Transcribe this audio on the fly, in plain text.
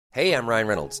Hey, I'm Ryan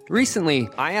Reynolds. Recently,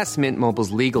 I asked Mint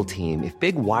Mobile's legal team if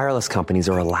big wireless companies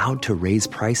are allowed to raise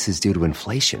prices due to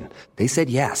inflation. They said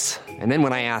yes. And then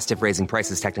when I asked if raising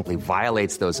prices technically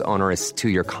violates those onerous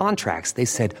two-year contracts, they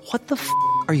said, "What the f***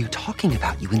 are you talking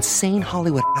about, you insane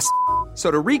Hollywood ass?" So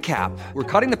to recap, we're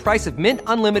cutting the price of Mint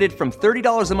Unlimited from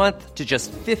 $30 a month to just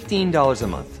 $15 a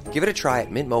month. Give it a try at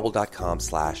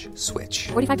mintmobile.com/switch.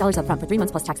 $45 up front for 3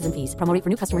 months plus taxes and fees. Promo rate for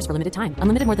new customers for limited time.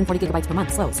 Unlimited more than 40 gigabytes per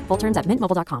month. Slows full terms at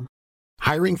mintmobile.com.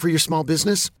 Hiring for your small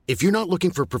business? If you're not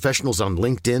looking for professionals on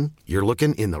LinkedIn, you're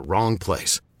looking in the wrong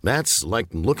place. That's like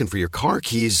looking for your car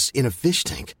keys in a fish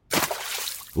tank.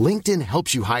 LinkedIn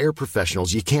helps you hire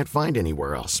professionals you can't find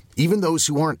anywhere else, even those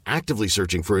who aren't actively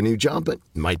searching for a new job but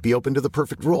might be open to the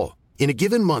perfect role. In a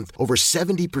given month, over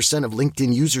 70% of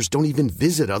LinkedIn users don't even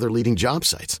visit other leading job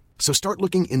sites. So start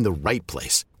looking in the right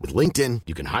place. With LinkedIn,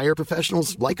 you can hire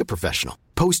professionals like a professional.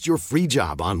 Post your free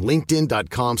job on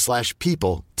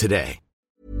linkedin.com/people today.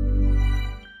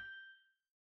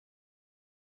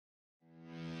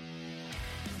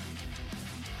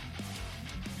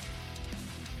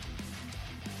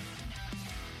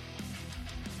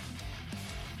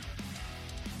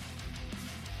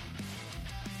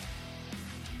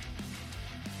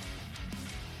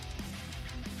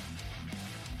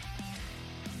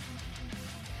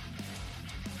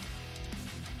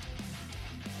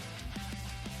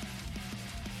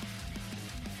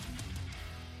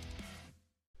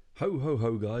 Ho, ho,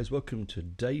 ho, guys. Welcome to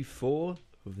day 4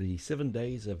 of the 7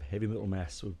 days of Heavy Metal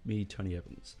Mass with me, Tony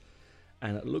Evans.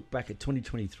 And I look back at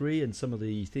 2023 and some of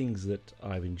the things that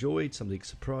I've enjoyed, some of the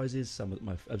surprises, some of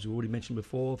my, as we already mentioned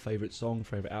before, favourite song,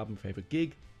 favourite album, favourite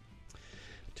gig.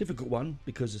 Difficult one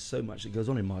because there's so much that goes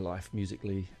on in my life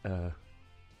musically.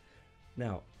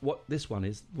 Now, what this one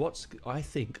is, I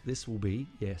think this will be,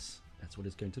 yes, that's what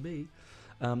it's going to be,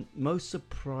 most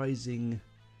surprising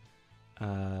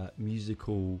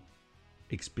musical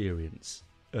experience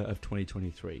of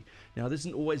 2023. Now, this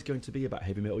isn't always going to be about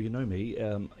heavy metal. You know me.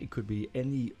 It could be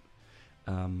any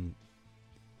of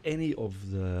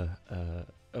the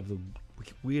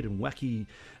weird and wacky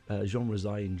genres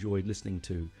I enjoyed listening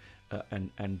to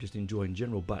and just enjoy in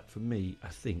general. But for me, I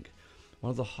think one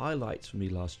of the highlights for me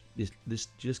this year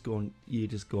just gone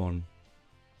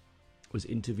was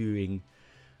interviewing.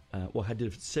 Well, I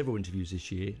did several interviews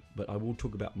this year, but I will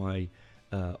talk about my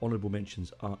honourable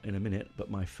mentions in a minute.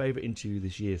 But my favourite interview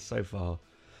this year so far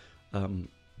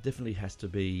definitely has to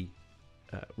be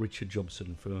Richard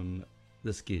Jobson from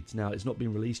The Skids. Now, it's not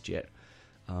been released yet.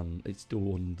 It's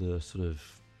still on the sort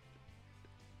of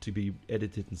to be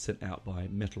edited and sent out by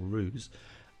Metal Ruse,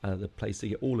 the place to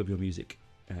get all of your music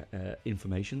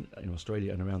information in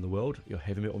Australia and around the world. Your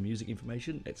heavy metal music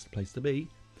information, it's the place to be.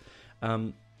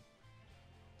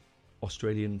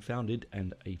 Australian founded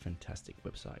and a fantastic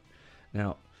website.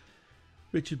 Now,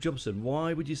 Richard Jobson,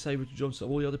 why would you say Richard Jobson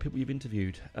of all the other people you've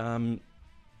interviewed?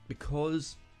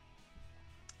 Because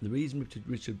the reason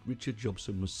Richard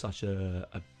Jobson was such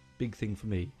a big thing for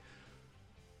me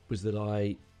was that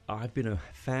I've been a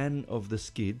fan of the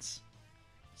Skids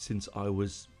since I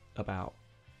was about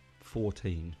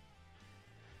 14,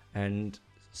 and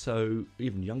so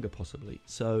even younger possibly.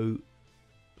 So,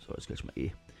 sorry, I scratched my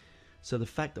ear. So the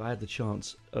fact that I had the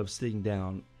chance of sitting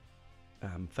down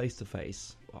face to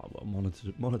face,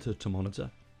 monitor to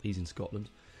monitor, he's in Scotland,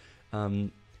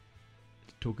 to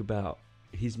talk about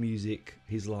his music,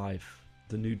 his life,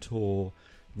 the new tour,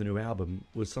 the new album,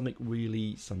 was something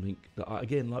that I,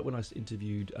 again, like when I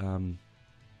interviewed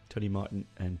Tony Martin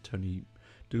and Tony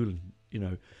Doolan,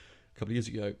 a couple of years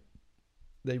ago,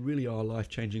 they really are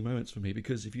life-changing moments for me,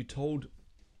 because if you told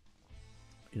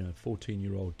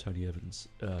 14-year-old Tony Evans,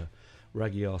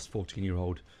 raggy-ass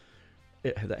 14-year-old,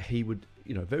 that he would,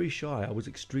 very shy. I was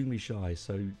extremely shy,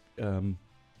 so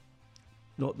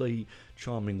not the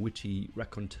charming, witty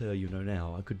raconteur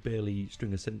now. I could barely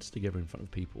string a sentence together in front of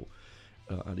people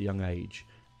at a young age.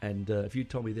 And if you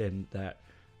told me then that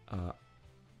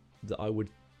I would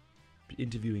be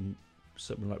interviewing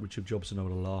someone like Richard Jobson, I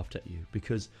would have laughed at you,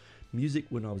 because music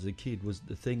when I was a kid was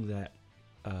the thing that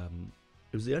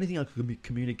it was the only thing I could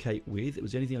communicate with. It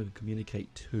was the only thing I could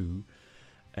communicate to,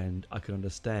 and I could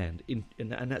understand.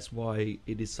 And that's why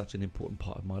it is such an important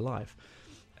part of my life.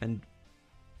 And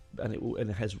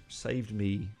it has saved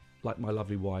me, like my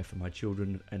lovely wife and my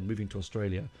children, and moving to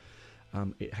Australia.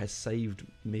 It has saved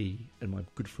me and my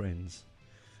good friends.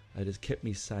 It has kept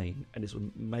me sane, and it's a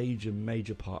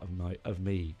major part of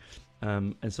me.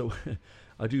 And so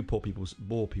I do bore people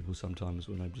sometimes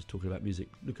when I'm just talking about music.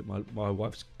 Look at my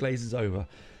wife's glazes over,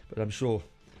 but I'm sure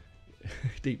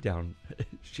deep down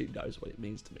she knows what it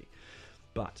means to me.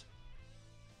 But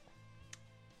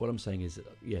what I'm saying is,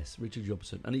 yes, Richard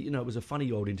Jobson. And, it was a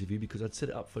funny old interview because I'd set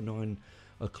it up for 9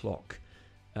 o'clock.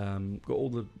 Got all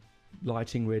the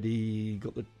lighting ready,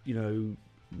 got the,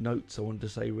 notes I wanted to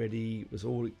say ready. It was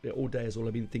all day is all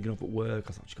I've been thinking of at work.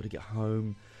 I thought, I've just got to get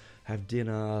home, have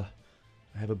dinner,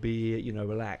 have a beer,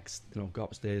 relax, go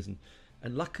upstairs.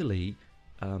 And luckily,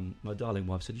 my darling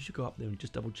wife said, you should go up there and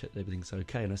just double check that everything's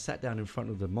okay. And I sat down in front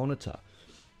of the monitor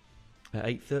at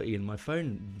 8:30 and my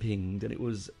phone pinged, and it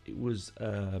was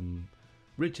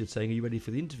Richard saying, are you ready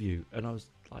for the interview? And I was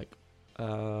like,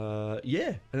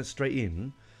 yeah. And it's straight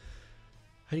in.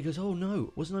 And he goes, oh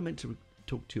no, wasn't I meant to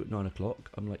talk to you at 9 o'clock?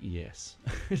 I'm like, yes.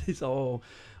 It's,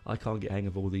 I can't get hang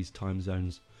of all these time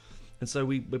zones. And so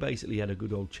we basically had a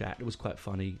good old chat. It was quite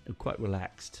funny and quite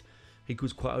relaxed. He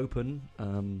was quite open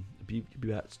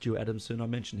about Stuart Adamson. I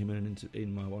mentioned him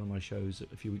in one of my shows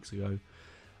a few weeks ago,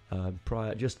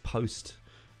 just post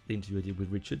the interview I did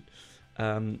with Richard,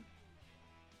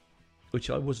 which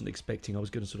I wasn't expecting. I was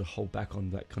going to sort of hold back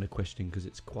on that kind of questioning because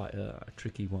it's quite a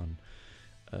tricky one.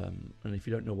 And if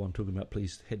you don't know what I'm talking about,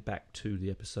 please head back to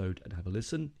the episode and have a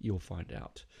listen. You'll find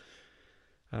out.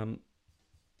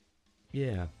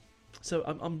 Yeah. So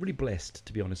I'm really blessed,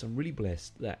 to be honest. I'm really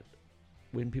blessed that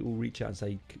when people reach out and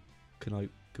say, could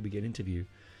we get an interview?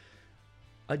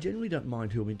 I generally don't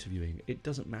mind who I'm interviewing. It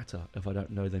doesn't matter if I don't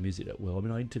know their music that well. I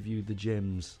mean, I interviewed the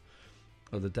Gems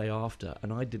the day after,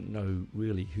 and I didn't know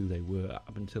really who they were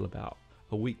up until about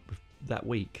that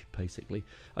week, basically.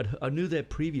 I knew their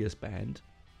previous band,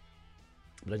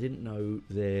 but I didn't know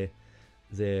their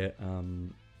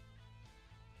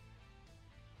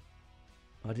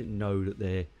I didn't know that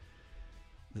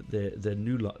their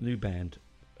new band,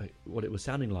 what it was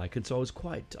sounding like, and so I was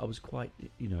quite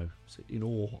in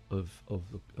awe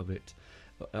of it,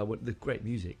 the great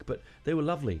music. But they were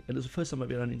lovely, and it was the first time I've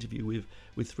been on an interview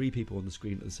with 3 people on the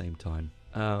screen at the same time,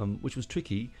 which was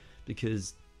tricky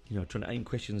because trying to aim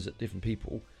questions at different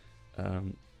people,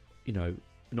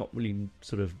 not really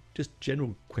sort of just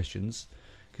general questions,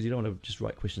 because you don't want to just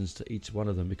write questions to each one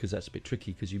of them, because that's a bit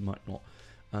tricky, because you might not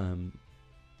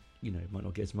might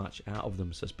not get as much out of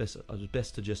them. So it was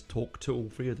best to just talk to all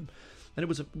 3 of them, and it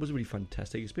was a really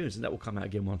fantastic experience. And that will come out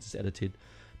again once it's edited,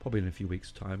 probably in a few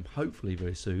weeks' time, hopefully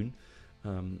very soon.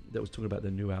 That was talking about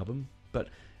their new album. But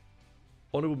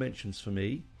honourable mentions for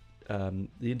me,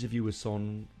 the interview with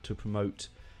Son to promote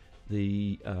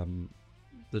the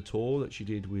tour that she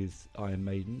did with Iron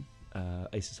Maiden,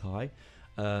 Aces High,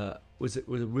 was a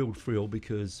real thrill,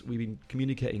 because we've been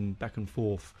communicating back and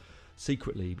forth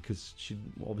secretly, because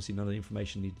obviously none of the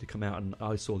information needed to come out, and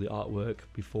I saw the artwork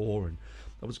before, and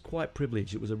I was quite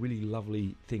privileged. It was a really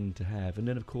lovely thing to have. And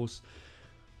then, of course,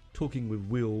 talking with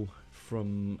Will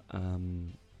from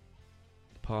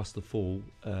Past the Fall,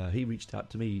 he reached out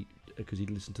to me because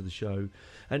he'd listened to the show.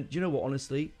 And do you know what,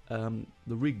 honestly, the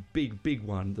big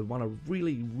one, the one I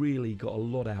really, really got a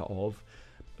lot out of,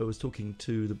 I was talking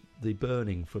to the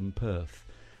Burning from Perth,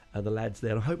 the lads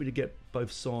there. And I'm hoping to get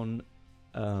both Son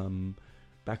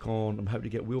back on. I'm hoping to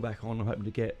get Will back on. I'm hoping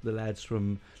to get the lads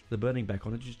from the Burning back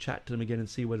on and just chat to them again and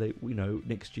see where they,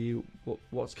 next year,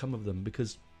 what's come of them,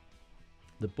 because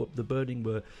the Burning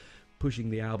were pushing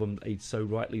the album they so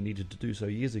rightly needed to do so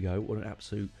years ago. What an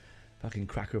absolute fucking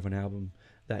cracker of an album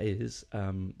that is.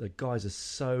 The guys are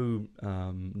so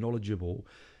knowledgeable.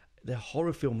 Their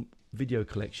horror film video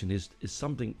collection is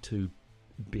something to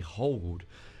behold.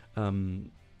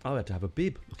 I had to have a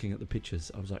bib looking at the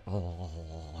pictures. I was like,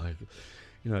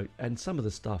 and some of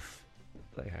the stuff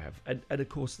they have. And of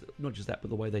course, not just that, but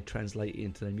the way they translate it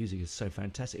into their music is so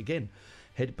fantastic. Again,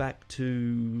 head back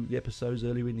to the episodes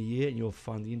earlier in the year and you'll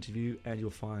find the interview and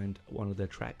you'll find one of their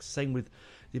tracks. Same with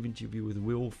the interview with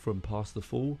Will from Past the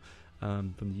Fall,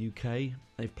 from the UK.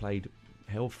 They've played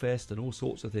Hellfest and all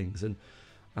sorts of things. And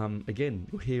again,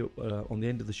 you'll hear on the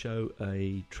end of the show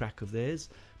a track of theirs.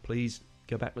 Please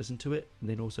go back, listen to it, and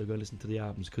then also go listen to the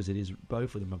albums, because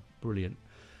both of them are brilliant.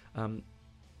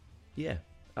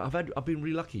 I've been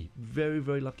really lucky, very,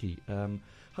 very lucky.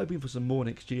 Hoping for some more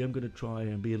next year. I'm going to try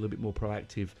and be a little bit more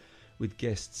proactive with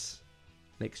guests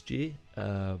next year,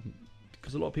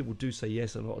 because a lot of people do say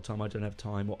yes, and a lot of time I don't have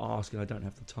time, or ask and I don't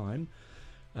have the time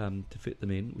to fit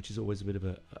them in, which is always a bit of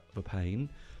a pain.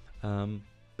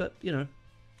 But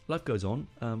life goes on.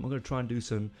 I'm going to try and do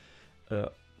some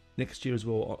next year as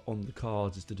well. On the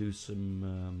cards is to do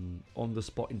some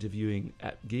on-the-spot interviewing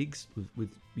at gigs with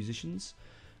musicians.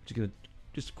 Just going to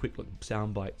just quick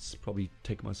sound bites. Probably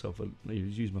take myself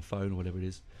use my phone or whatever it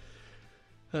is.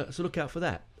 So look out for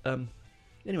that.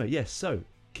 Anyway, yes. So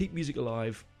keep music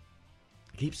alive.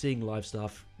 Keep seeing live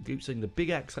stuff. Keep seeing the big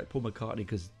acts like Paul McCartney,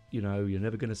 because you're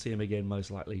never going to see him again, most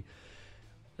likely.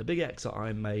 the big acts are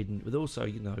Iron Maiden, but also,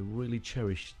 you know, really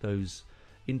cherish those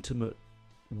intimate,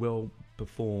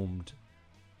 well-performed,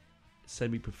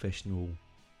 semi-professional,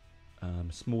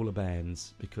 smaller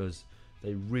bands, because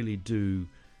they really do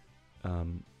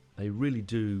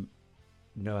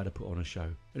know how to put on a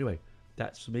show. Anyway,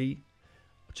 that's for me.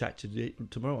 I'll chat to you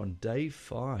tomorrow on day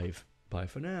 5. Bye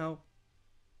for now.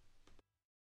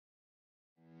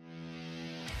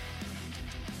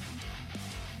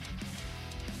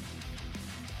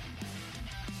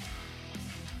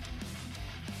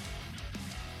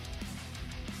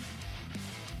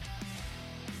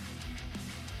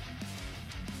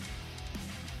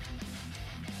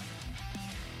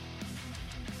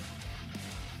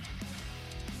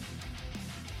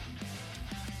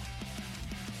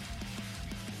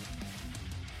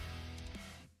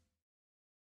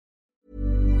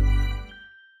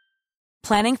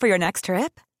 Planning for your next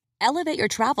trip? Elevate your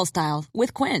travel style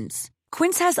with Quince.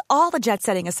 Quince has all the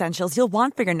jet-setting essentials you'll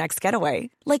want for your next getaway,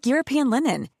 like European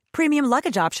linen, premium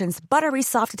luggage options, buttery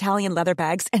soft Italian leather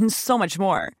bags, and so much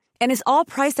more. And is all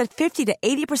priced at 50 to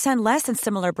 80% less than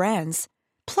similar brands.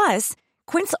 Plus,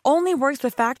 Quince only works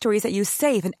with factories that use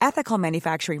safe and ethical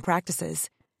manufacturing practices.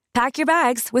 Pack your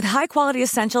bags with high-quality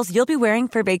essentials you'll be wearing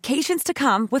for vacations to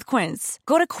come with Quince.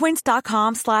 Go to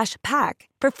quince.com/pack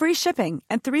for free shipping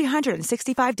and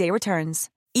 365-day returns.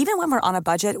 Even when we're on a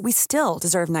budget, we still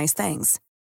deserve nice things.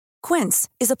 Quince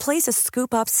is a place to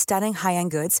scoop up stunning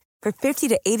high-end goods for 50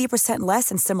 to 80% less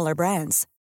than similar brands.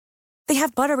 They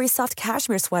have buttery soft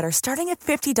cashmere sweaters starting at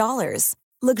 $50,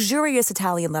 luxurious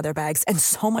Italian leather bags, and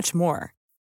so much more.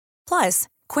 Plus,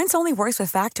 Quince only works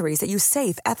with factories that use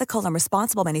safe, ethical, and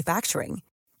responsible manufacturing.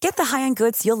 Get the high-end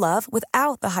goods you'll love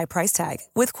without the high price tag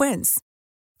with Quince.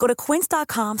 Go to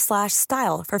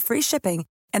quince.com/style for free shipping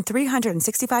and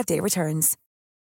 365-day returns.